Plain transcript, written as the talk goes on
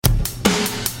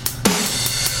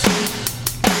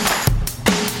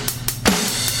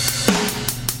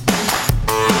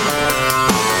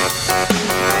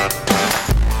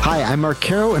I'm Mark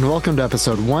Caro, and welcome to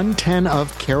episode 110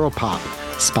 of Caro Pop,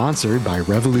 sponsored by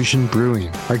Revolution Brewing.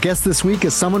 Our guest this week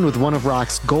is someone with one of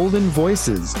rock's golden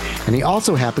voices, and he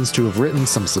also happens to have written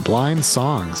some sublime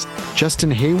songs,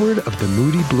 Justin Hayward of the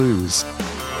Moody Blues.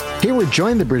 Hayward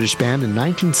joined the British band in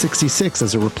 1966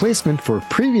 as a replacement for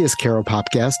previous Caro Pop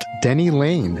guest Denny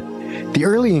Laine. The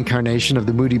early incarnation of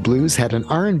the Moody Blues had an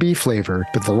R&B flavor,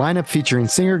 with the lineup featuring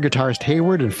singer-guitarist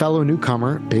Hayward and fellow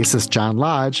newcomer, bassist John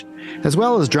Lodge, as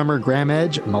well as drummer Graham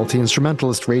Edge,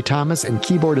 multi-instrumentalist Ray Thomas, and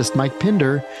keyboardist Mike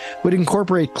Pinder, would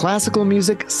incorporate classical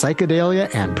music,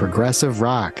 psychedelia, and progressive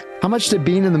rock. How much did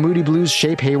being in the Moody Blues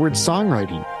shape Hayward's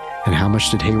songwriting? And how much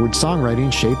did Hayward's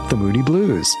songwriting shape the Moody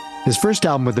Blues? His first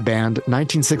album with the band,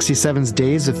 1967's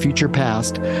Days of Future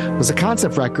Past, was a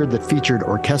concept record that featured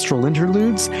orchestral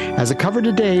interludes as a cover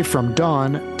today from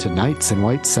Dawn to Nights in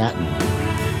White Satin.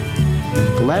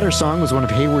 The latter song was one of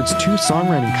Hayward's two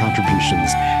songwriting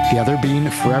contributions, the other being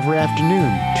Forever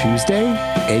Afternoon, Tuesday,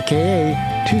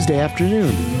 aka Tuesday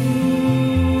Afternoon.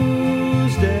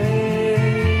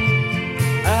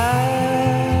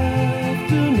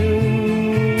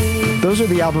 Those are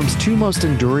the album's two most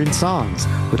enduring songs,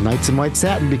 with Nights in White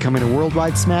Satin becoming a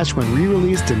worldwide smash when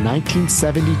re-released in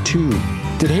 1972.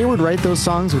 Did Hayward write those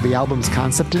songs with the album's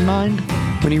concept in mind?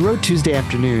 When he wrote Tuesday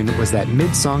Afternoon, was that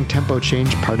mid-song tempo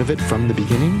change part of it from the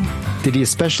beginning? Did he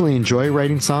especially enjoy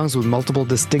writing songs with multiple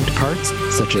distinct parts,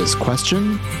 such as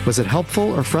Question? Was it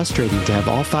helpful or frustrating to have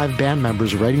all five band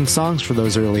members writing songs for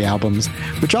those early albums,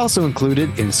 which also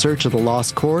included In Search of the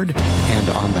Lost Chord and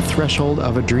On the Threshold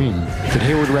of a Dream? Did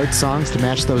Hayward write songs to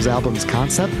match those albums'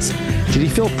 concepts? Did he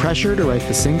feel pressure to write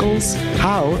the singles?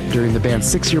 How, during the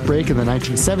band's 6-year break in the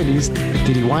 1970s,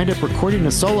 did he wind up recording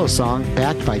a solo song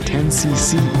backed by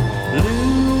 10cc?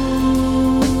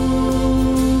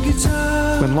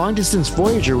 When Long Distance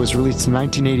Voyager was released in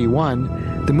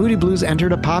 1981, the Moody Blues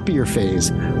entered a poppier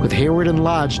phase, with Hayward and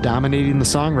Lodge dominating the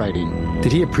songwriting.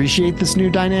 Did he appreciate this new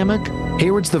dynamic?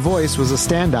 Hayward's The Voice was a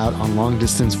standout on Long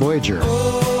Distance Voyager.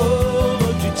 Oh,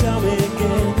 won't you tell me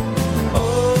again?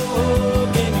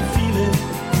 Oh, can you feel it?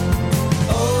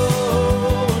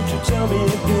 Oh, won't you tell me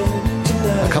again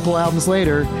tonight? A couple albums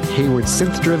later, Hayward's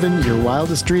synth-driven Your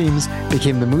Wildest Dreams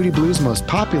became the Moody Blues' most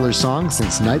popular song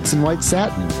since Nights in White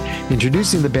Satin,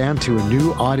 introducing the band to a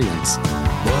new audience.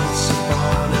 Once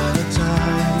upon a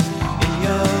time in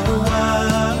your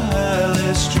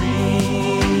wildest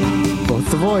dreams.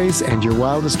 Both The Voice and Your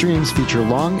Wildest Dreams feature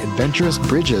long, adventurous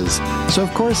bridges, so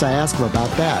of course I ask him about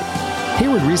that.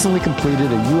 Hayward recently completed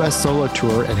a U.S. solo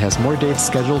tour and has more dates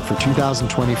scheduled for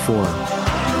 2024.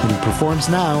 When he performs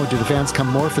now, do the fans come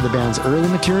more for the band's early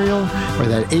material, or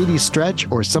that 80s stretch,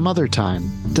 or some other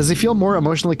time? Does he feel more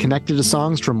emotionally connected to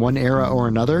songs from one era or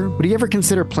another? Would he ever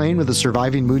consider playing with the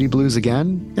surviving Moody Blues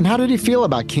again? And how did he feel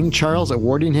about King Charles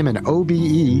awarding him an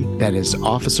OBE, that is,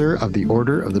 Officer of the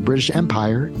Order of the British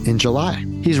Empire, in July?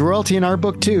 He's royalty in our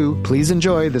book too. Please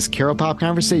enjoy this Caro Pop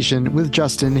conversation with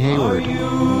Justin Hayward. Are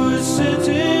you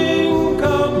sitting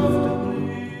comfortably?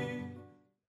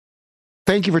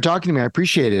 Thank you for talking to me. I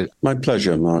appreciate it. My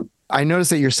pleasure, Mark. I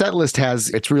noticed that your set list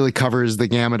it really covers the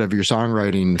gamut of your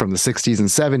songwriting from the 60s and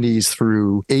 70s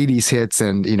through 80s hits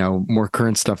and, more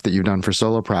current stuff that you've done for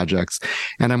solo projects.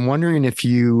 And I'm wondering if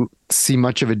you see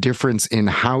much of a difference in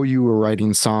how you were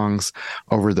writing songs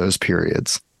over those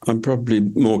periods. I'm probably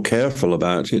more careful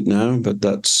about it now, but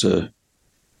that's, I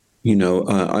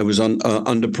was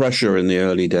under pressure in the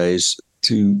early days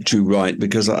to write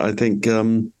because I think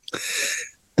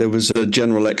there was a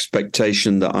general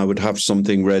expectation that I would have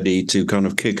something ready to kind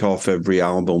of kick off every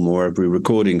album or every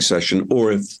recording session,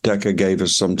 or if Decca gave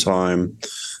us some time,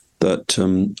 that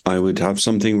I would have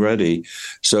something ready.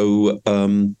 So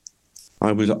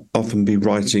I would often be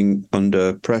writing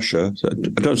under pressure. So I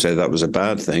don't say that was a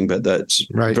bad thing, but that's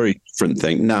right. A very different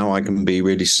thing. Now I can be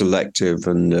really selective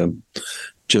and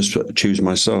just choose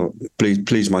myself,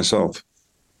 please myself.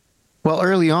 Well,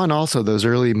 early on, also, those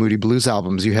early Moody Blues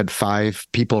albums, you had 5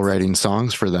 people writing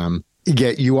songs for them.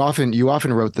 Yet you often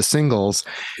wrote the singles.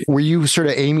 Were you sort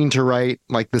of aiming to write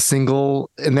like the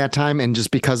single in that time? And just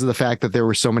because of the fact that there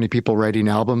were so many people writing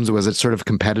albums, was it sort of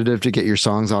competitive to get your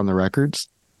songs on the records?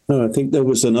 No, I think there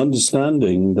was an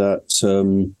understanding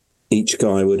that each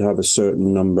guy would have a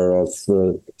certain number of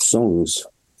songs.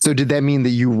 So did that mean that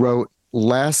you wrote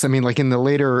less? I mean, like in the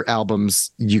later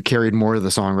albums, you carried more of the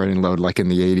songwriting load, like in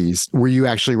the 80s. Were you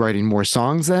actually writing more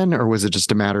songs then? Or was it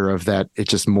just a matter of that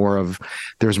there's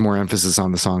more emphasis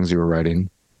on the songs you were writing?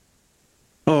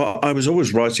 Oh, I was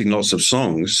always writing lots of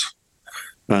songs.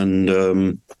 And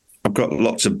I've got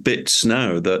lots of bits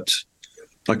now that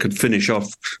I could finish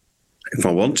off if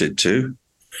I wanted to.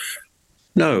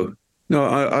 No, No,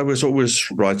 I was always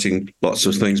writing lots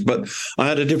of things, but I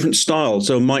had a different style.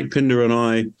 So Mike Pinder and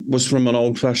I was from an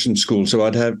old-fashioned school, so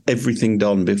I'd have everything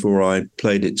done before I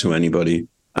played it to anybody.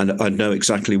 And I'd know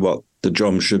exactly what the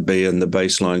drums should be and the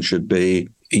bass line should be.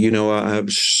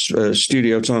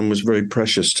 Studio time was very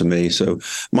precious to me. So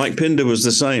Mike Pinder was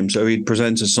the same. So he'd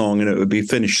present a song and it would be a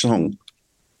finished song.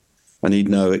 And he'd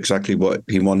know exactly what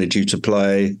he wanted you to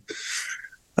play.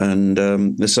 And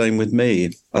the same with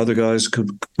me. Other guys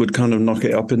would kind of knock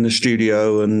it up in the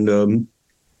studio and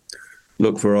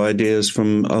look for ideas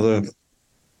from other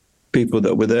people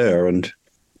that were there and,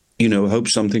 hope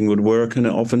something would work, and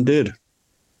it often did.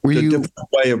 Were you, different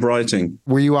way of writing.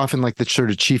 Were you often like the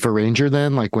sort of chief arranger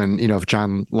then? Like when, if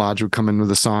John Lodge would come in with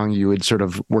a song, you would sort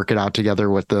of work it out together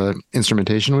what the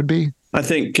instrumentation would be? I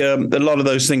think a lot of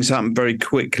those things happened very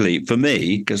quickly for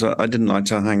me because I didn't like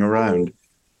to hang around.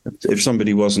 If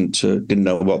somebody didn't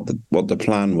know what the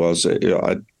plan was,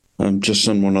 I'm just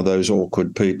one of those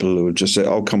awkward people who would just say,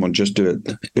 "Oh, come on, just do it.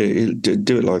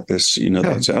 Do it like this."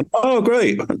 That's it. Oh,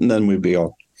 great. And then we'd be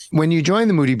on. When you joined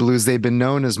the Moody Blues, they've been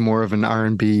known as more of an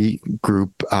R&B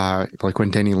group, like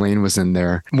when Denny Lane was in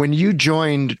there. When you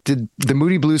joined, did the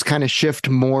Moody Blues kind of shift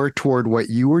more toward what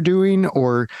you were doing,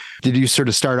 or did you sort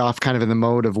of start off kind of in the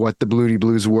mode of what the Moody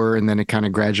Blues were, and then it kind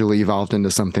of gradually evolved into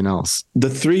something else?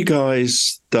 The three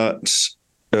guys that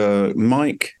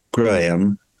Mike,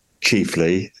 Graham,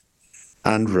 chiefly,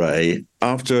 and Ray,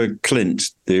 after Clint,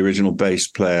 the original bass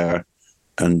player,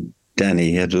 and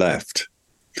Denny had left,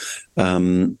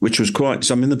 which was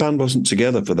the band wasn't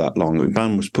together for that long. The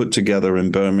band was put together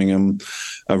in Birmingham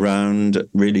around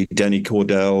really Denny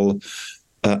Cordell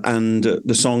and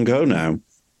the song Go Now.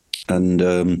 And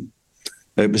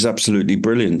it was absolutely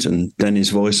brilliant. And Denny's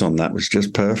voice on that was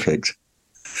just perfect.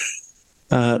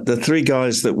 The three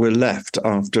guys that were left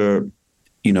after,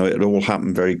 it all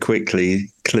happened very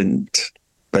quickly. Clint,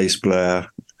 bass player,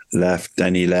 left,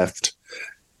 Denny left.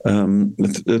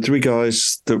 The three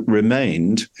guys that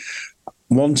remained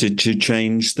wanted to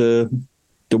change the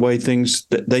way things.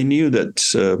 They knew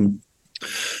that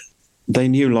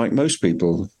like most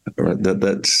people,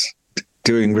 that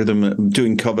doing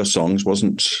doing cover songs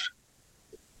wasn't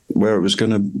where it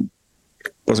wasn't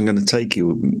going to take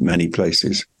you many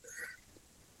places.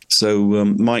 So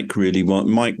Mike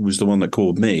was the one that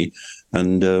called me,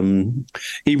 and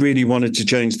he really wanted to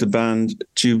change the band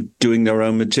to doing their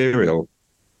own material.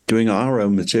 Doing our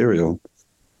own material.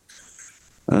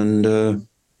 And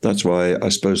that's why I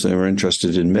suppose they were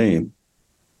interested in me.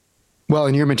 Well,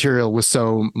 and your material was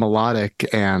so melodic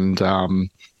and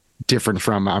different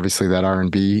from, obviously, that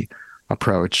R&B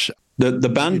approach. The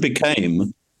band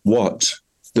became what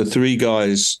the three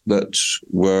guys that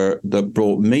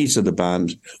brought me to the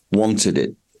band wanted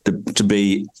it to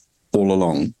be all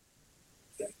along.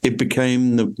 It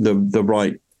became the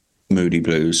right Moody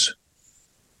Blues.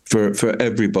 For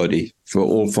everybody, for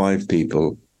all five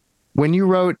people. When you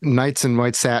wrote Nights in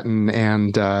White Satin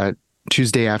and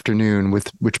Tuesday Afternoon,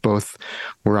 which both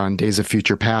were on Days of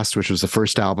Future Past, which was the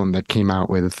first album that came out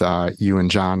with you and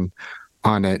John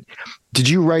on it, did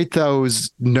you write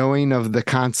those knowing of the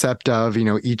concept of,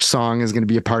 each song is going to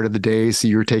be a part of the day, so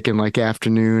you were taking like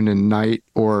afternoon and night,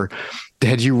 or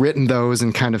had you written those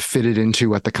and kind of fitted into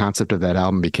what the concept of that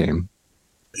album became?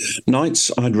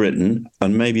 Nights I'd written,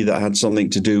 and maybe that had something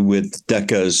to do with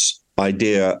Decca's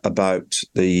idea about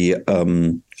the...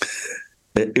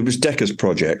 it was Decca's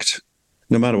project.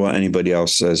 No matter what anybody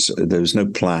else says, there was no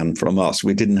plan from us.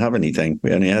 We didn't have anything.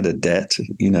 We only had a debt,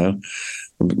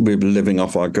 We were living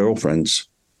off our girlfriends.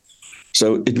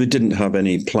 So we didn't have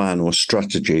any plan or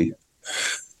strategy.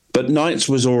 But Nights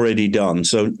was already done.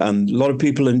 And a lot of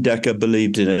people in Decca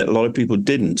believed in it. A lot of people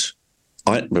didn't.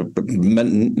 It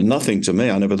meant nothing to me.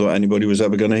 I never thought anybody was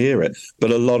ever going to hear it. But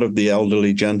a lot of the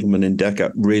elderly gentlemen in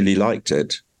Decca really liked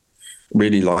it,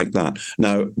 really liked that.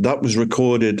 Now, that was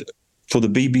recorded for the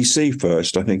BBC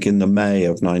first, I think, in the May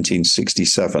of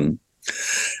 1967.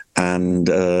 And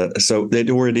so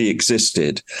it already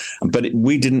existed. But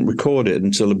we didn't record it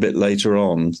until a bit later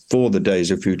on for the Days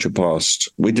of Future Past.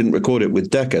 We didn't record it with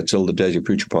Decca till the Days of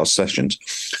Future Past sessions.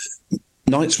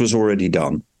 Nights was already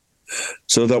done.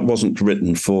 So that wasn't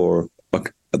written for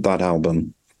that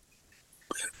album.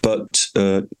 But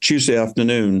Tuesday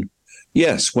Afternoon,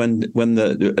 yes, when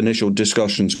the initial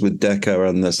discussions with Decca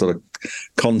and the sort of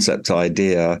concept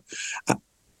idea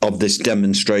of this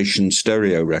demonstration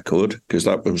stereo record, because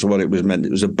that was what it was meant.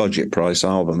 It was a budget price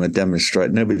album, a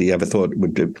demonstrate. Nobody ever thought it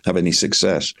would have any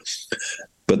success.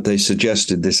 But they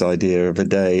suggested this idea of a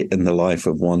day in the life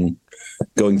of one,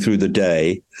 going through the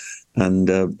day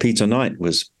And Peter Knight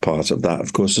was part of that,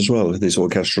 of course, as well, with his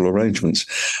orchestral arrangements.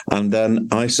 And then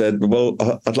I said, well,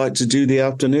 I'd like to do the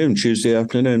afternoon, Tuesday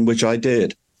afternoon, which I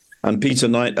did. And Peter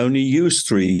Knight only used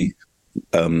three.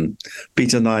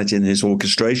 Peter Knight in his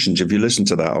orchestrations, if you listen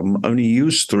to that album, only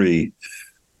used three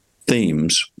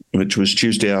themes, which was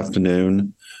Tuesday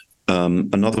Afternoon,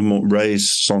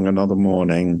 Ray's song Another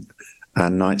Morning,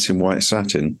 and Nights in White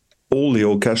Satin. All the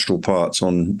orchestral parts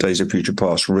on Days of Future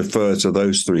Past refer to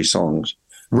those three songs.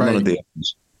 Right. None of the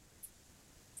others.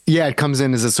 Yeah, it comes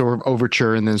in as a sort of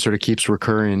overture and then sort of keeps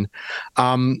recurring.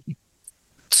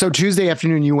 So Tuesday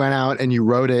Afternoon, you went out and you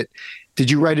wrote it.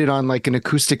 Did you write it on like an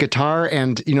acoustic guitar?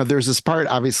 And, there's this part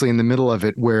obviously in the middle of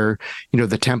it where,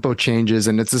 the tempo changes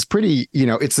and it's this pretty,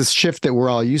 it's this shift that we're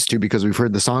all used to because we've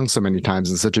heard the song so many times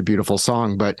and such a beautiful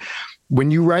song. But when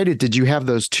you write it, did you have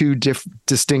those two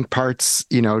distinct parts,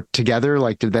 together?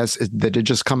 Like did it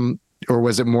just come, or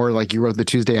was it more like you wrote the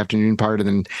Tuesday Afternoon part and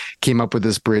then came up with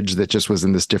this bridge that just was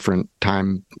in this different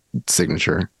time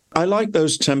signature? I like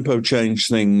those tempo change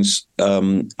things.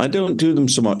 I don't do them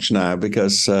so much now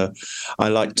because I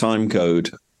like time code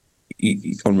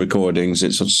on recordings.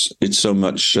 It's so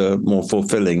much more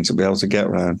fulfilling to be able to get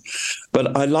around.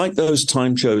 But I like those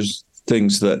time shows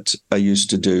things that I used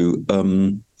to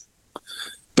do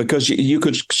because you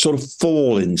could sort of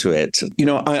fall into it.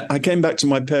 I came back to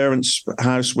my parents'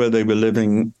 house where they were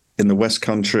living in the West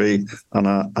Country,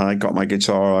 and I got my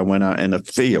guitar. I went out in a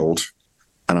field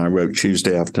and I wrote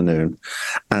Tuesday Afternoon,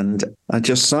 and I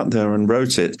just sat there and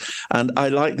wrote it. And I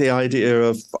like the idea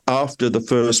of, after the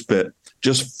first bit,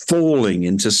 just falling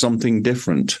into something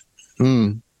different.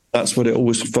 That's what it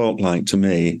always felt like to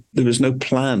me. There was no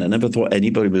plan. I never thought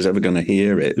anybody was ever going to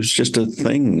hear it. It was just a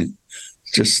thing,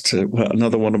 just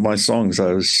another one of my songs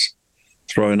I was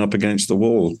throwing up against the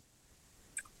wall.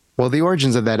 Well, the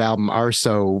origins of that album are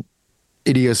so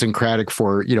idiosyncratic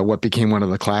for, what became one of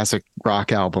the classic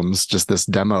rock albums, just this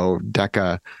demo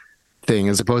Decca thing,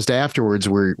 as opposed to afterwards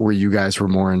where you guys were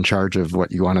more in charge of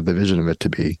what you wanted the vision of it to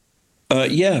be.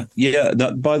 Yeah.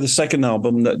 By the second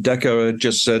album, that Decca had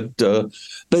just said,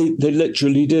 they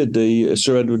literally did.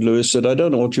 Sir Edward Lewis said, I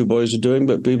don't know what you boys are doing,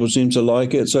 but people seem to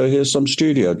like it, so here's some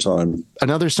studio time.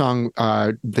 Another song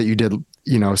that you did,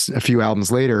 a few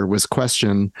albums later was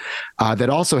Question,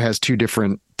 that also has two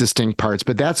different distinct parts,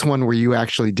 but that's one where you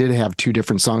actually did have two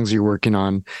different songs you're working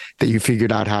on that you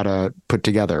figured out how to put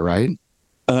together, right?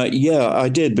 Yeah, I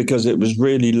did, because it was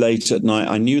really late at night.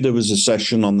 I knew there was a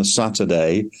session on the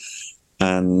Saturday,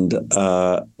 and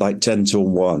like 10 till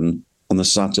 1 on the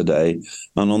Saturday,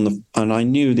 and I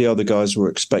knew the other guys were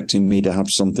expecting me to have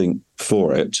something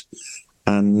for it,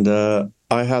 and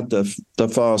I had the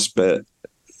fast bit,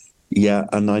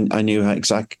 and I knew how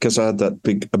exactly, because I had a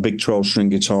big 12-string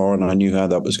guitar, and I knew how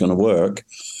that was going to work,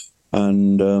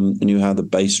 and I knew how the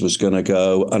bass was going to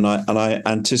go, and I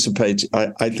anticipated.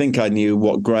 I think I knew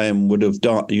what Graham would have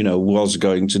done, was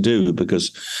going to do,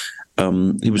 because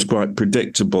he was quite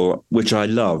predictable, which I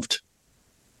loved.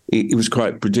 He was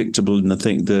quite predictable in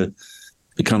the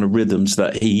kind of rhythms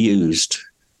that he used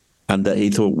and that he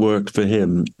thought worked for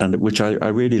him, and which I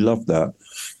really loved that.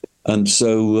 And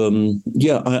so,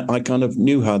 I kind of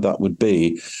knew how that would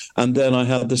be. And then I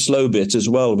had the slow bit as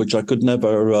well, which I could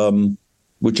never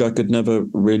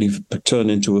really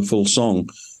turn into a full song.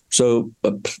 So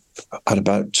at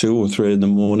about 2 or 3 in the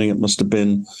morning, it must have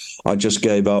been, I just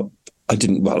gave up. I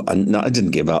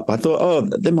didn't give up. I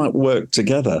thought, they might work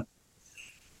together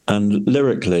and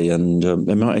lyrically, and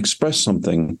they might express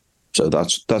something. So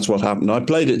that's what happened. I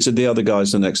played it to the other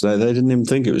guys the next day. They didn't even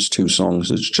think it was 2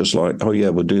 songs. It's just like, oh yeah,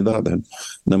 we'll do that then. And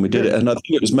then we did it. And I think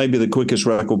it was maybe the quickest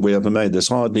record we ever made. There's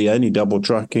hardly any double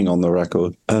tracking on the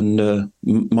record. And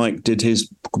Mike did his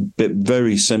bit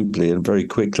very simply and very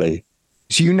quickly.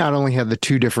 So you not only had the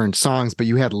 2 different songs, but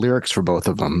you had lyrics for both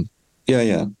of them.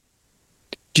 Yeah.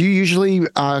 Do you usually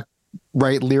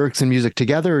write lyrics and music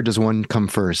together, or does one come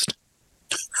first?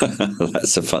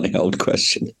 That's a funny old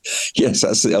question. Yes,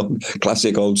 that's the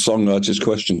classic old songwriter's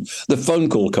question. The phone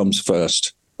call comes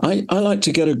first. I like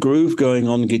to get a groove going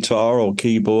on guitar or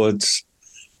keyboards,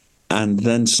 and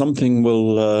then something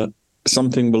will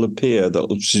appear that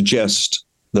will suggest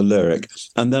the lyric.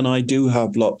 And then I do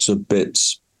have lots of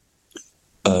bits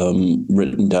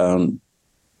written down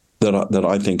that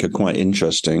I think are quite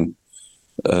interesting.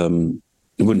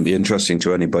 It wouldn't be interesting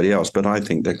to anybody else, but I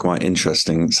think they're quite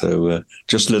interesting. So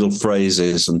just little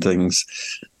phrases and things.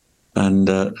 And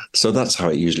so that's how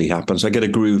it usually happens. I get a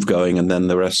groove going, and then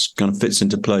the rest kind of fits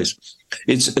into place.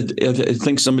 I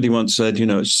think somebody once said,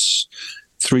 it's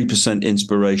 3%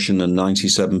 inspiration and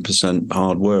 97%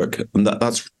 hard work. And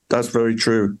that's very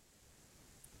true.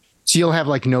 So you'll have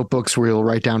like notebooks where you'll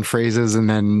write down phrases, and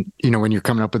then, when you're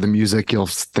coming up with the music, you'll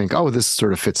think, oh, this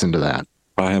sort of fits into that.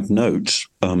 I have notes.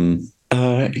 I'm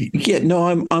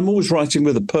always writing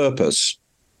with a purpose.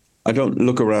 I don't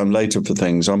look around later for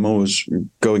things. I'm always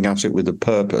going at it with a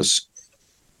purpose.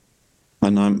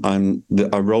 And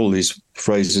I roll these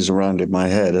phrases around in my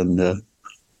head, and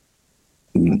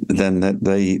then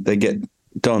they get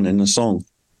done in a song.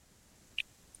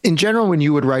 In general, when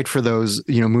you would write for those,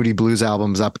 Moody Blues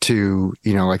albums up to,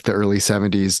 like the early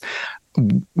 70s,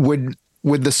 would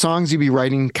the songs you'd be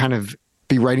writing kind of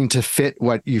be writing to fit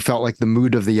what you felt like the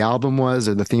mood of the album was,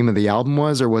 or the theme of the album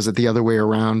was, or was it the other way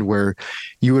around where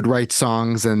you would write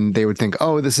songs and they would think,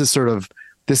 oh, this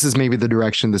is maybe the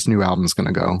direction this new album's going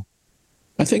to go?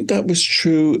 I think that was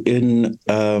true in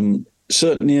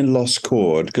certainly in Lost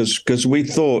Chord, because we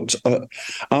thought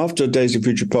after Days of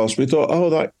Future Past, we thought,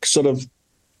 oh, that sort of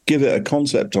give it a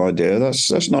concept idea.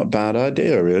 That's not a bad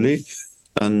idea, really.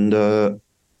 And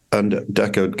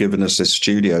Decca had given us this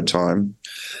studio time.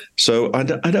 So I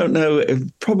don't know,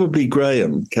 probably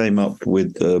Graham came up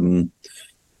with in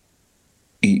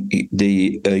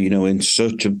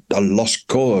search of a lost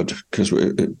chord, because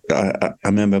I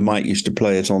remember Mike used to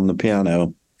play it on the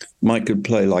piano. Mike could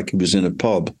play like he was in a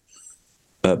pub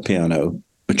piano,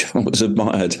 which I was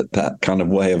admired at that kind of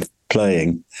way of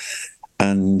playing.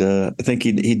 And I think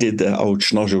he did the old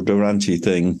Schnozzle Durante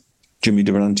thing, Jimmy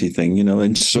Durante thing,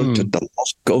 in search of the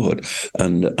lost chord.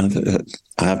 And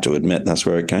I have to admit that's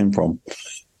where it came from.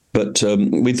 But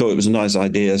we thought it was a nice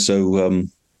idea, so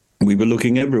we were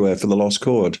looking everywhere for the lost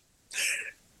chord.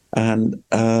 And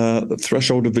the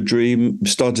Threshold of a Dream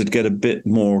started to get a bit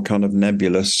more kind of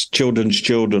nebulous. Children's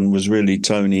Children was really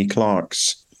Tony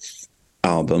Clark's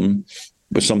album,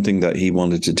 was something that he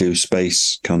wanted to do,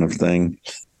 space kind of thing.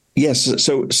 Yes,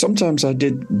 so sometimes I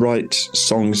did write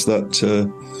songs that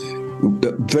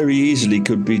very easily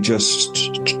could be just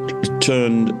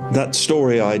turned. That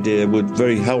story idea would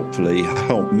very helpfully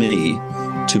help me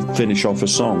to finish off a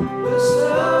song.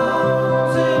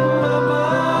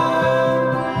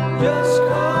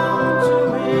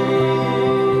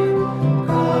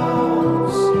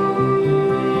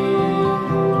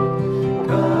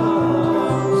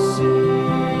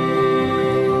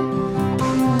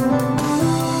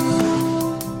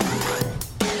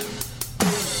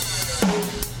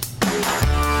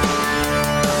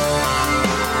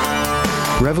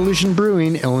 Revolution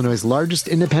Brewing, Illinois' largest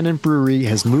independent brewery,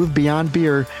 has moved beyond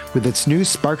beer with its new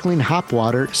sparkling hop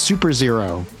water, Super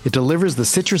Zero. It delivers the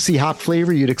citrusy hop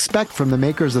flavor you'd expect from the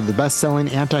makers of the best-selling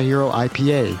Antihero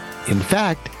IPA. In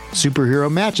fact,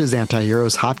 Superhero matches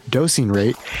Antihero's hop dosing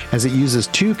rate, as it uses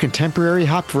 2 contemporary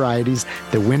hop varieties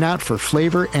that win out for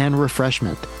flavor and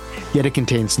refreshment. Yet it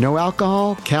contains no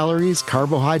alcohol, calories,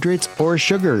 carbohydrates, or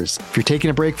sugars. If you're taking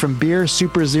a break from beer,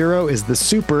 Super Zero is the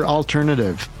super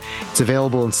alternative. It's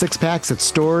available in 6-packs at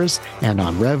stores and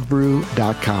on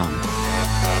RevBrew.com.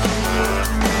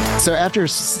 So after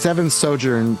Seventh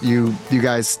Sojourn, you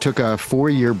guys took a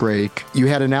 4-year break. You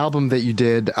had an album that you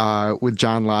did with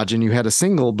John Lodge, and you had a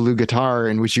single, Blue Guitar,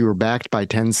 in which you were backed by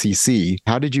 10cc.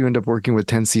 How did you end up working with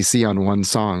 10cc on one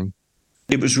song?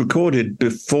 It was recorded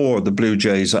before the Blue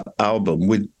Jays album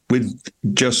with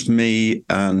just me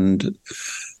and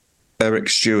Eric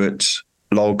Stewart,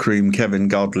 Lol Cream, Kevin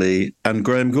Godley, and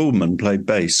Graham Gouldman played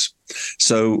bass.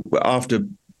 So after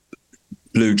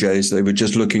Blue Jays, they were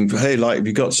just looking for, hey, have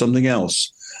you got something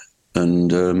else?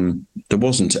 And there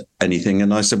wasn't anything.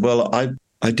 And I said, well,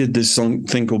 I did this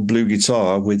thing called Blue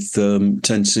Guitar with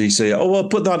 10cc. Oh, well,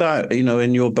 put that out,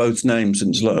 in your both names.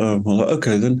 And it's like, oh, well,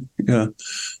 okay, then, yeah.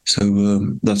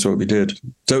 So that's what we did.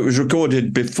 So it was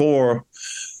recorded before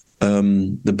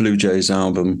the Blue Jays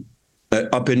album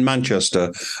up in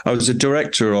Manchester. I was a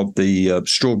director of the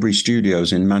Strawberry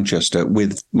Studios in Manchester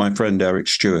with my friend Eric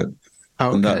Stewart.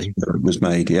 Okay. And that's where it was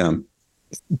made, yeah.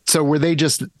 So were they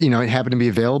just, it happened to be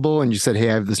available and you said,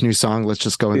 hey, I have this new song, let's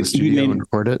just go in the studio and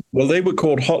record it? Well, they were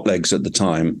called Hot Legs at the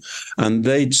time, and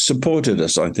they'd supported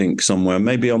us, I think, somewhere,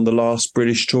 maybe on the last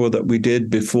British tour that we did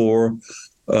before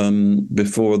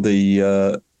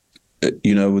the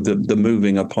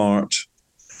moving apart.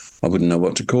 I wouldn't know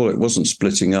what to call it. It wasn't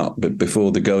splitting up, but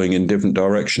before the going in different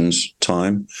directions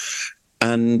time.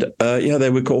 And they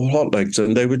were called Hot Legs,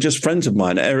 and they were just friends of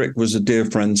mine. Eric was a dear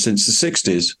friend since the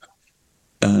 60s.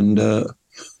 And so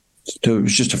it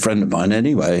was just a friend of mine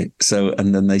anyway. So,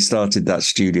 and then they started that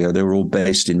studio. They were all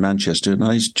based in Manchester, and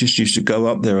I just used to go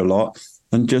up there a lot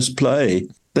and just play.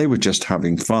 They were just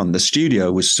having fun. The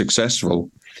studio was successful.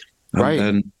 Right.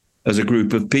 And as a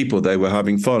group of people, they were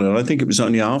having fun. And I think it was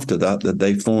only after that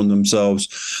they formed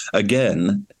themselves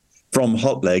again from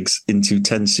Hot Legs into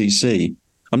 10cc.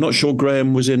 I'm not sure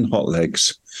Graham was in Hot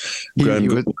Legs. He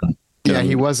was, yeah,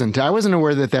 he wasn't. I wasn't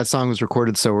aware that song was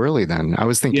recorded so early then. I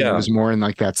was thinking it was more in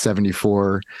like that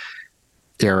 74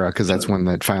 era, because that's when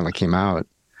that finally came out.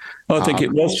 I think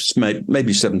it was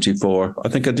maybe 74. I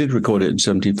think I did record it in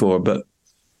 74, but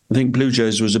I think Blue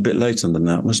Jays was a bit later than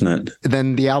that, wasn't it?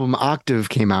 Then the album Octave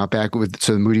came out back with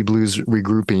the Moody Blues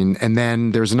regrouping, and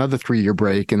then there was another 3-year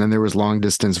break, and then there was Long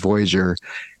Distance Voyager.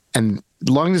 And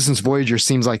Long Distance Voyager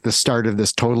seems like the start of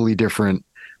this totally different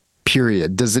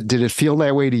period. Did it feel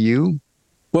that way to you?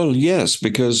 Well, yes,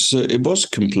 because it was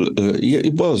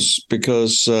it was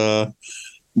because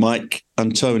Mike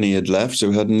and Tony had left, so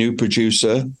we had a new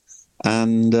producer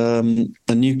and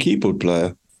a new keyboard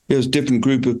player. It was a different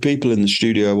group of people in the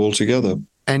studio altogether.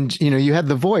 And, you had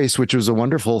The Voice, which was a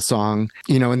wonderful song,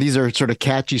 and these are sort of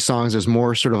catchy songs. There's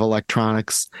more sort of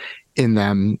electronics in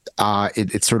them.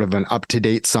 It's sort of an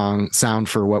up-to-date sound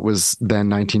for what was then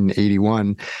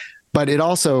 1981. But it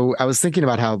also, I was thinking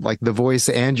about how like The Voice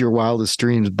and Your Wildest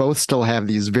Dreams both still have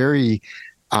these very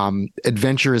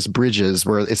adventurous bridges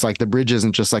where it's like the bridge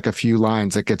isn't just like a few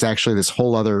lines. Like it's actually this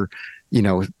whole other,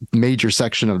 major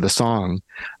section of the song.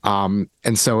 And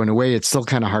so in a way, it still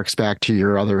kind of harks back to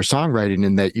your other songwriting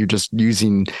in that you're just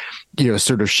using,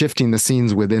 sort of shifting the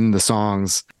scenes within the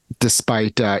songs,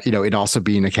 despite, it also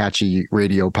being a catchy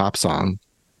radio pop song.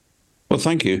 Well,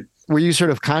 thank you. Were you sort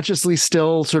of consciously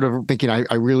still sort of thinking,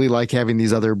 I really like having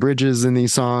these other bridges in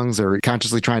these songs, or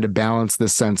consciously trying to balance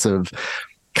this sense of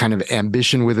kind of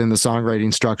ambition within the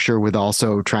songwriting structure with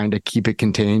also trying to keep it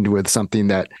contained with something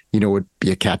that, would be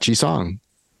a catchy song?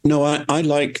 No, I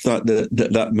like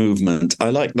that movement. I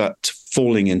like that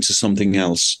falling into something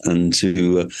else and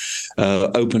to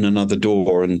open another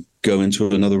door and go into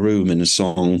another room in a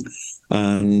song.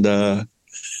 And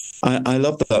I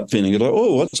love that feeling. Like,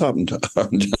 oh, what's happened?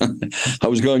 I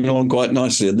was going along quite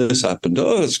nicely and this happened.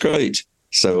 Oh, that's great.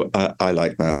 So I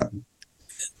like that.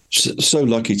 So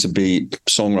lucky to be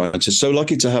songwriters, so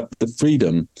lucky to have the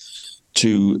freedom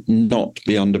to not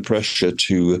be under pressure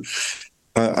to,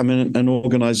 I'm in an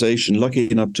organization,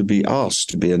 lucky enough to be asked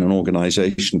to be in an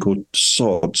organization called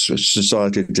SODS,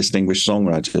 Society of Distinguished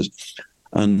Songwriters,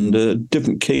 and a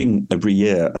different king every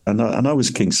year. And I was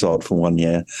King Sod for 1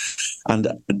 year. And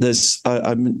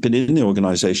I've been in the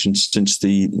organization since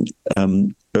the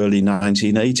early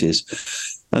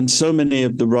 1980s. And so many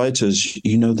of the writers,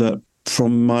 that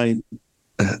from my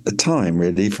time,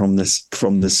 really, from the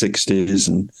 60s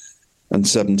and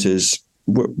 70s,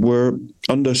 were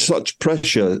under such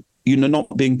pressure,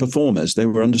 not being performers. They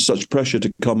were under such pressure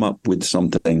to come up with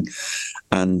something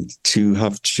and to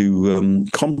have to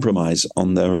compromise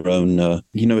on their own,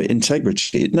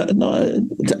 integrity. No,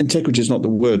 integrity is not the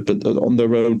word, but on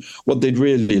their own, what they'd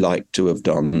really like to have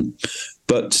done.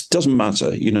 But it doesn't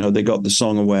matter, they got the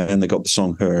song away and they got the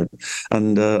song heard.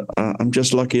 And I'm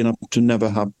just lucky enough to never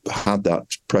have had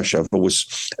that pressure.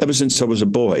 Ever since I was a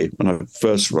boy, when I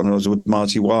was with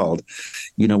Marty Wilde,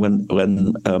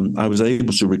 when I was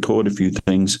able to record a few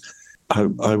things,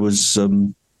 I was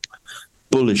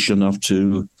bullish enough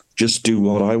to just do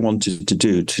what I wanted to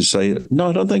do, to say, no,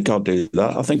 I don't think I'll do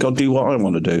that. I think I'll do what I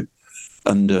want to do.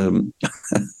 And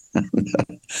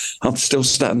I'm still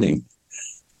standing.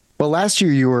 Well, last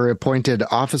year you were appointed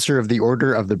Officer of the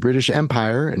Order of the British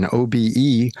Empire, an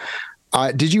OBE.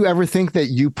 Did you ever think that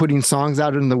you putting songs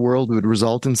out in the world would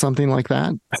result in something like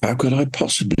that? How could I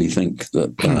possibly think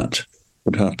that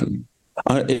would happen?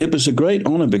 It was a great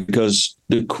honor because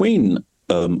the Queen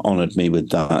honored me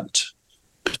with that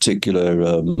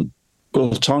particular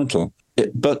title.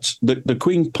 But the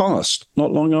Queen passed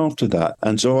not long after that.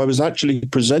 And so I was actually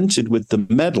presented with the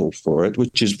medal for it,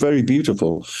 which is very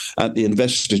beautiful, at the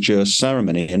investiture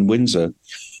ceremony in Windsor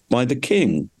by the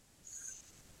King.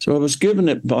 So I was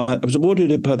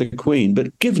awarded it by the Queen,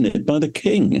 but given it by the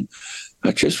King,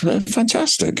 which is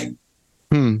fantastic.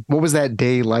 What was that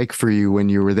day like for you when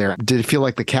you were there? Did it feel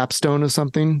like the capstone of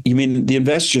something? You mean the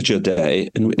investiture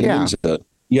day in Windsor?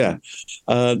 Yeah.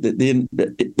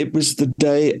 It was the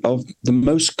day of the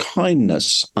most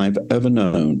kindness I've ever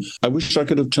known. I wish I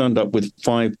could have turned up with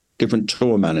 5 different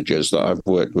tour managers that I've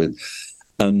worked with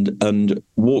and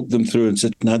walked them through and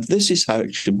said, now, this is how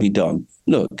it should be done.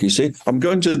 Look, you see, I'm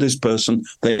going to this person.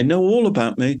 They know all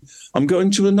about me. I'm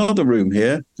going to another room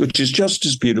here, which is just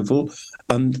as beautiful.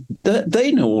 And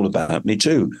they know all about me,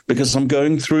 too, because I'm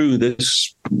going through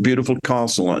this beautiful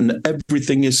castle and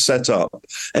everything is set up.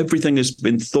 Everything has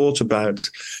been thought about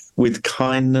with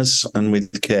kindness and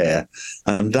with care.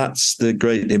 And that's the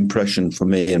great impression for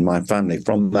me and my family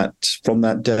from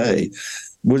that day,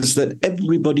 was that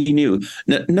everybody knew.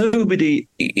 Nobody,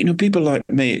 people like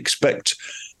me expect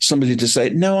somebody to say,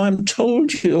 "No, I'm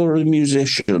told you're a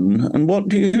musician, and what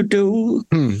do you do?"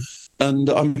 And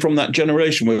I'm from that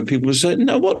generation where people would say,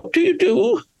 "No, what do you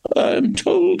do?" I'm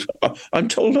told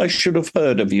I should have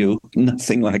heard of you.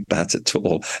 Nothing like that at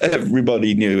all.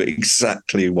 Everybody knew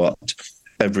exactly what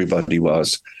everybody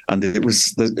was, and it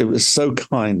was so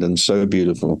kind and so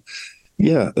beautiful.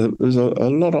 Yeah, there was a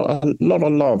lot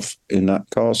of love in that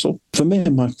castle. For me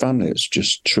and my family, it's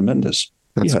just tremendous.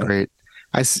 That's great.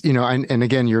 And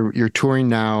again, you're touring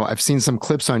now. I've seen some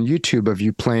clips on YouTube of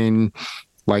you playing,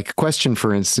 like Question,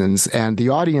 for instance, and the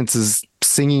audience is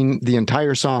singing the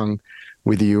entire song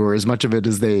with you, or as much of it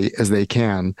as they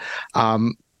can.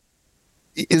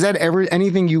 Is that ever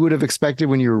anything you would have expected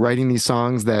when you were writing these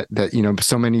songs, that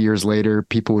so many years later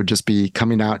people would just be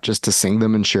coming out just to sing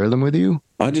them and share them with you?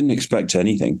 I didn't expect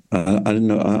anything. I didn't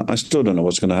know. I still don't know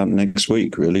what's going to happen next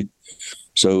week, really.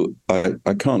 So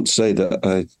I can't say that.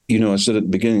 I said at the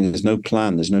beginning, there's no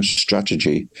plan, there's no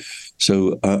strategy.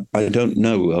 So I don't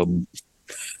know.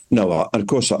 No, of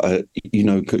course,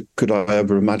 could I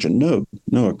ever imagine? No,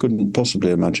 I couldn't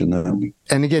possibly imagine that.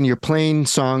 And again, you're playing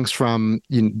songs from,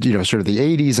 sort of the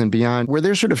 80s and beyond. Were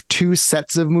there sort of two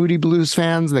sets of Moody Blues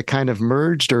fans that kind of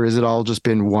merged, or has it all just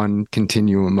been one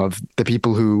continuum of the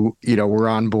people who, were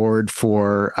on board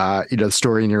for, the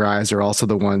story in your eyes, are also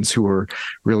the ones who were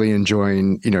really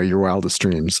enjoying, your Wildest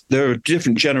Dreams? There are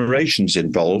different generations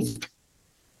involved,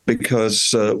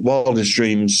 because Wildest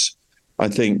Dreams, I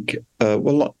think,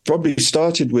 probably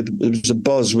started with, there was a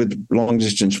buzz with Long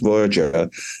Distance Voyager,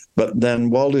 but then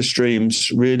Wildest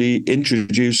Dreams really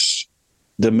introduced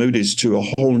the Moody's to a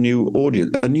whole new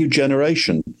audience, a new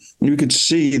generation. And you could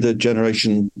see the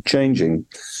generation changing.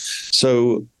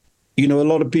 So, a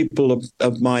lot of people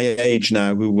of my age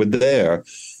now who were there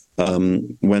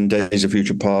when Days of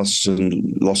Future Past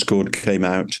and Lost Chord came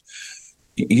out,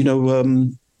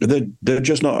 they're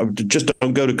just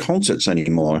don't go to concerts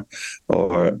anymore,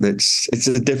 or it's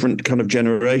a different kind of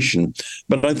generation.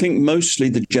 But I think mostly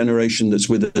the generation that's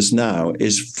with us now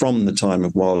is from the time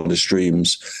of Wildest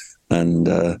Dreams, and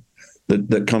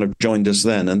that kind of joined us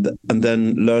then, and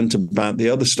then learned about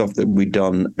the other stuff that we'd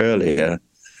done earlier,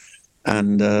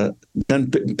 and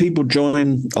then people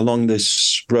join along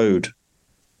this road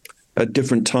at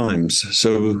different times.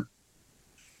 So.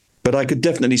 But I could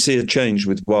definitely see a change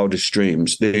with Wildest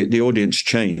Dreams. The audience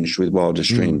changed with Wildest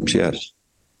Dreams, yes.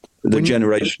 The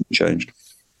generation changed.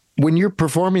 When you're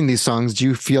performing these songs, do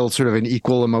you feel sort of an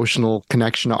equal emotional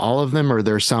connection to all of them, or are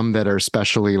there some that are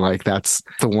especially like, that's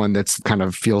the one that's kind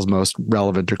of feels most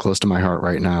relevant or close to my heart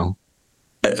right now?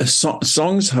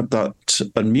 Songs have that,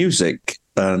 and music,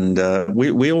 and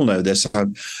we all know this,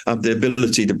 have the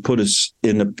ability to put us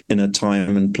in a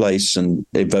time and place and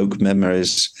evoke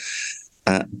memories.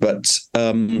 But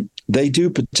they do,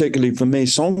 particularly for me.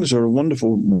 Songs are a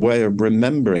wonderful way of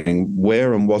remembering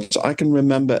where and what. I can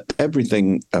remember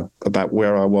everything about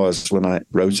where I was when I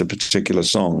wrote a particular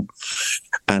song,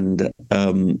 and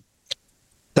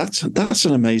that's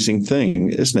an amazing thing,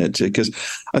 isn't it? Because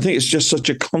I think it's just such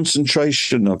a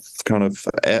concentration of kind of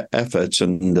effort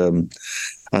and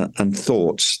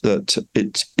thoughts that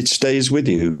it stays with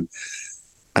you.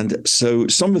 And so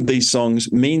some of these songs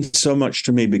mean so much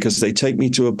to me because they take me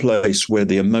to a place where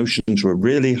the emotions were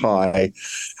really high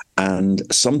and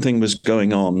something was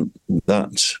going on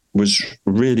that was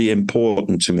really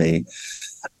important to me.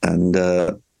 And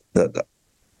that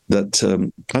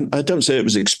I don't say it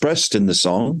was expressed in the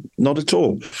song, not at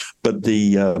all, but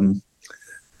the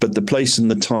place and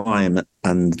the time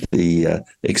and the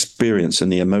experience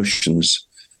and the emotions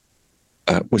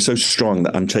were so strong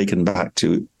that I'm taken back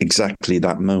to exactly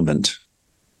that moment.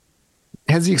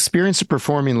 Has the experience of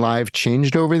performing live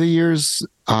changed over the years?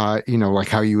 Like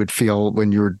how you would feel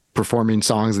when you were performing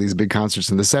songs at these big concerts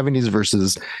in the 70s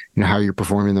versus, how you're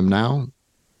performing them now?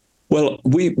 Well,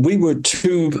 we were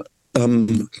two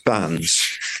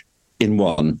bands in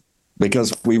one,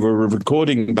 because we were a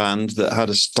recording band that had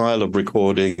a style of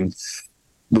recording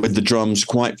with the drums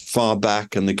quite far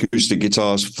back and the acoustic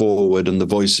guitars forward and the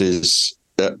voices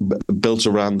built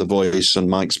around the voice and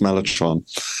Mike's Mellotron.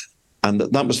 And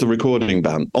that was the recording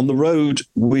band. On the road,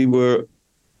 we were,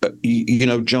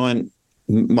 giant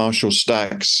Marshall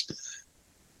stacks,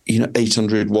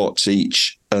 800 watts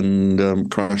each,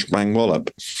 and crash, bang, wallop,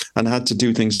 and had to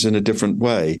do things in a different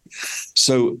way.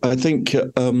 So I think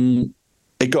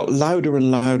it got louder and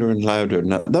louder and louder.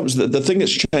 Now, that was the thing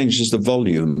that's changed is the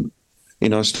volume.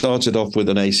 I started off with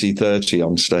an AC30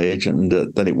 on stage, and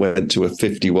then it went to a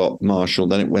 50-watt Marshall,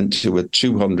 then it went to a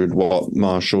 200-watt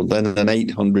Marshall, then an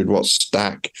 800-watt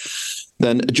stack,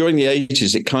 Then during the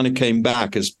 80s, it kind of came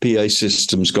back as PA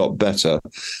systems got better,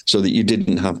 so that you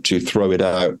didn't have to throw it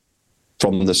out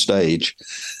from the stage,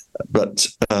 but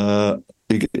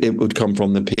it would come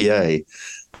from the PA.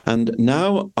 And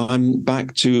now I'm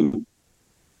back to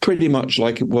pretty much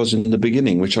like it was in the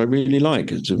beginning, which I really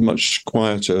like. It's a much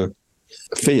quieter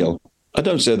feel. I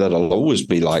don't say that I'll always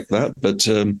be like that, but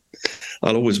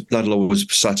that'll always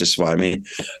satisfy me.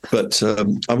 But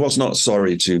I was not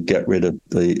sorry to get rid of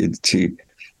to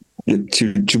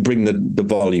bring the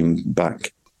volume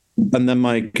back. And then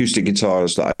my acoustic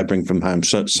guitars that I bring from home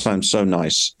sound so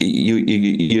nice.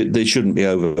 They shouldn't be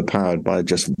overpowered by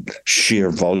just sheer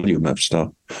volume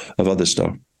of other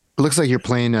stuff. It looks like you're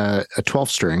playing a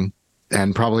 12-string,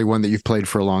 and probably one that you've played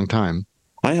for a long time.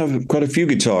 I have quite a few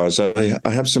guitars. I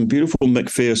have some beautiful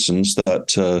McPhersons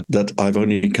that I've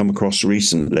only come across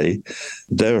recently.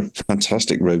 They're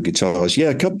fantastic road guitars.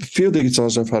 Yeah, a few of the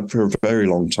guitars I've had for a very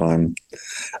long time.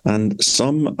 And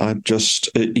some I've just,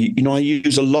 I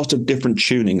use a lot of different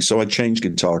tuning, so I change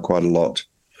guitar quite a lot.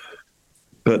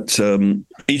 But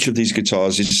each of these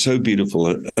guitars is so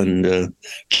beautiful and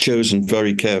chosen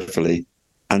very carefully,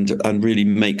 and really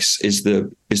is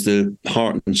the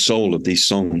heart and soul of these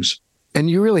songs. And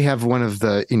you really have one of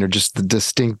the, just the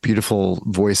distinct, beautiful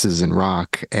voices in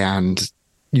rock, and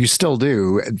you still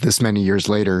do this many years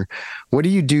later. What do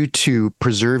you do to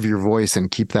preserve your voice and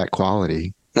keep that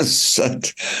quality? That's sad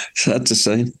to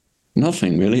say.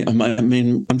 Nothing, really. I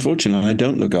mean, unfortunately, I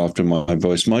don't look after my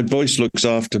voice. My voice looks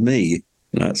after me.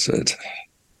 That's it. I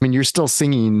mean, you're still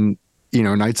singing,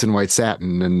 Nights in White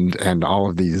Satin and all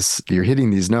of these, you're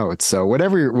hitting these notes. So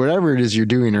whatever it is you're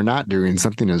doing or not doing,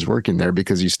 something is working there,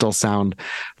 because you still sound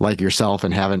like yourself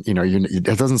and haven't, it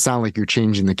doesn't sound like you're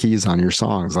changing the keys on your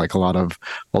songs like a lot of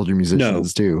older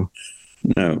musicians do.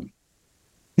 No,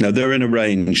 they're in a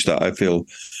range that I feel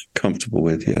comfortable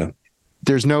with. Yeah.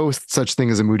 There's no such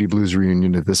thing as a Moody Blues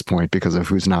reunion at this point because of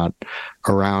who's not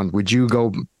around. Would you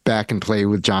go back and play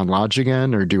with John Lodge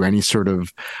again, or do any sort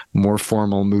of more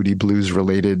formal Moody Blues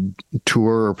related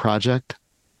tour or project?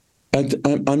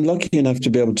 I'm lucky enough to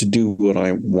be able to do what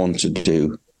I want to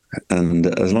do. And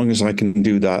as long as I can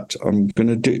do that, I'm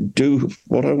going to do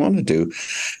what I want to do.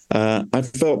 I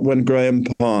felt when Graham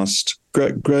passed,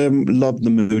 Graham loved the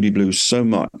Moody Blues so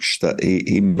much that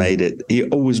he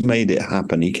always made it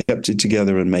happen. He kept it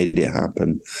together and made it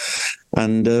happen.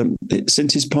 And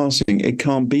since his passing, it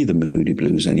can't be the Moody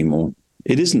Blues anymore.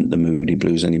 It isn't the Moody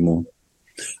Blues anymore.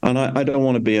 And I don't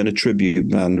want to be in a tribute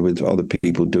band with other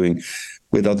people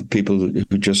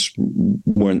who just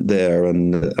weren't there.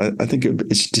 And I think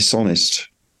it's dishonest.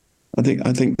 I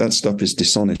think that stuff is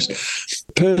dishonest.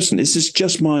 Personally, this is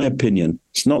just my opinion.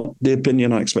 It's not the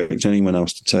opinion I expect anyone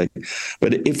else to take.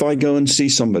 But if I go and see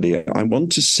somebody, I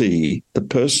want to see the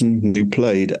person who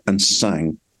played and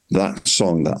sang that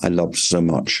song that I love so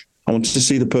much. I want to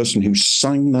see the person who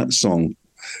sang that song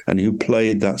and who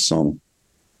played that song.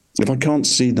 If I can't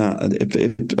see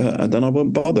that, then I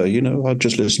won't bother. I'll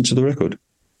just listen to the record.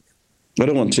 I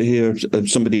don't want to hear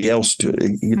somebody else do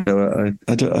it.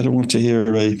 I don't want to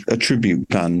hear a tribute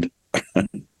band.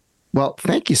 Well,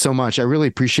 thank you so much. I really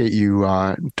appreciate you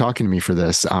talking to me for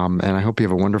this. And I hope you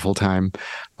have a wonderful time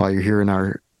while you're here in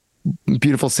our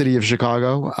beautiful city of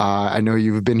Chicago. I know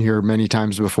you've been here many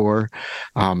times before.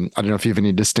 I don't know if you have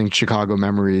any distinct Chicago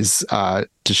memories to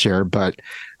share, but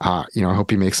I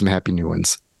hope you make some happy new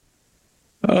ones.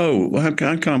 Oh, I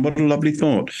can't. What a lovely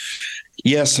thought.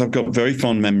 Yes, I've got very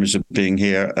fond memories of being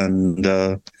here, and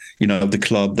the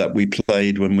club that we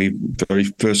played when we very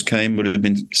first came would have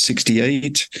been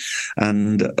 1968,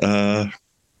 and a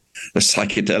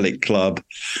psychedelic club,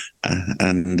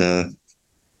 I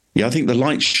think the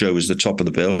light show was the top of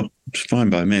the bill. It's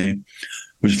fine by me. It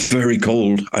was very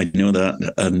cold, I know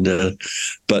that, and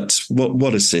but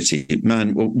what a city,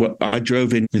 man! I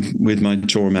drove in with my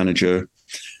tour manager,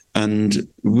 and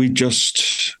we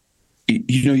just.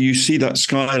 You see that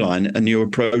skyline and you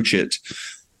approach it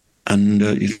and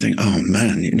you think, oh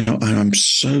man, I'm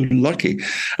so lucky.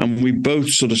 And we both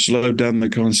sort of slowed down the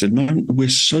car and said, man, we're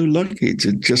so lucky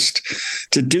to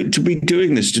be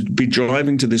doing this, to be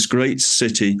driving to this great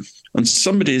city, and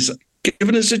somebody's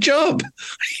given us a job,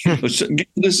 given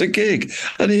us a gig.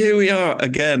 And here we are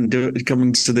again,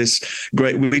 coming to this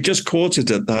great, we just caught it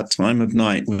at that time of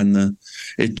night when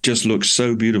it just looks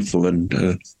so beautiful,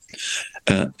 and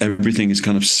everything is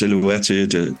kind of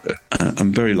silhouetted.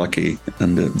 I'm very lucky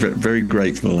and very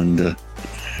grateful, and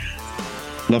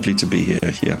lovely to be here.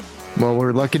 Yeah. Well,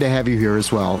 we're lucky to have you here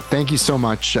as well. Thank you so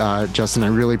much, Justin. I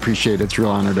really appreciate it. It's a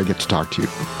real honor to get to talk to you.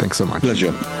 Thanks so much.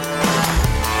 Pleasure.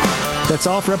 That's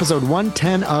all for episode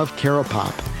 110 of Caro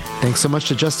Pop. Thanks so much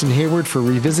to Justin Hayward for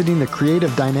revisiting the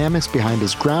creative dynamics behind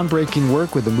his groundbreaking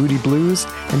work with the Moody Blues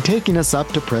and taking us up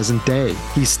to present day.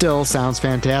 He still sounds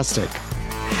fantastic.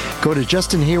 Go to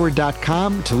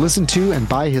justinhayward.com to listen to and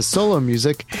buy his solo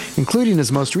music, including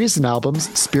his most recent albums,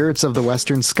 Spirits of the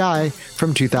Western Sky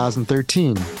from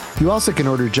 2013. You also can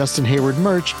order Justin Hayward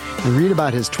merch and read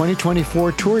about his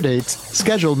 2024 tour dates,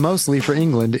 scheduled mostly for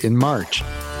England in March.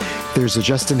 There's a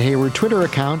Justin Hayward Twitter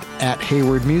account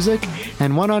 @HaywardMusic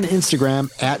and one on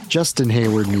Instagram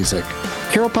 @JustinHaywardMusic.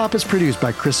 Carol Pop is produced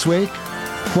by Chris Swake,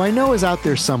 who I know is out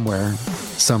there somewhere.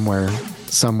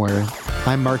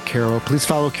 I'm Mark Caro. Please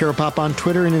follow Carol Pop on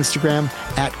Twitter and Instagram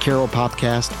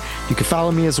 @CarolPopcast. You can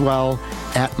follow me as well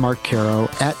 @MarkCaro,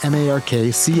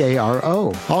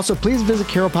 @MarkCaro. Also, please visit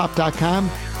CarolPop.com,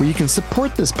 where you can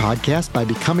support this podcast by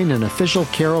becoming an official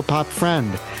Carol Pop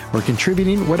friend or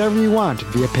contributing whatever you want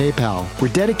via PayPal. We're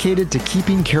dedicated to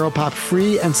keeping Carol Pop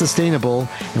free and sustainable,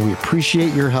 and we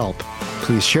appreciate your help.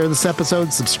 Please share this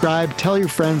episode, subscribe, tell your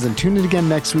friends, and tune in again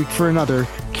next week for another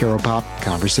Carol Pop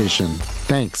conversation.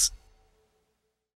 Thanks.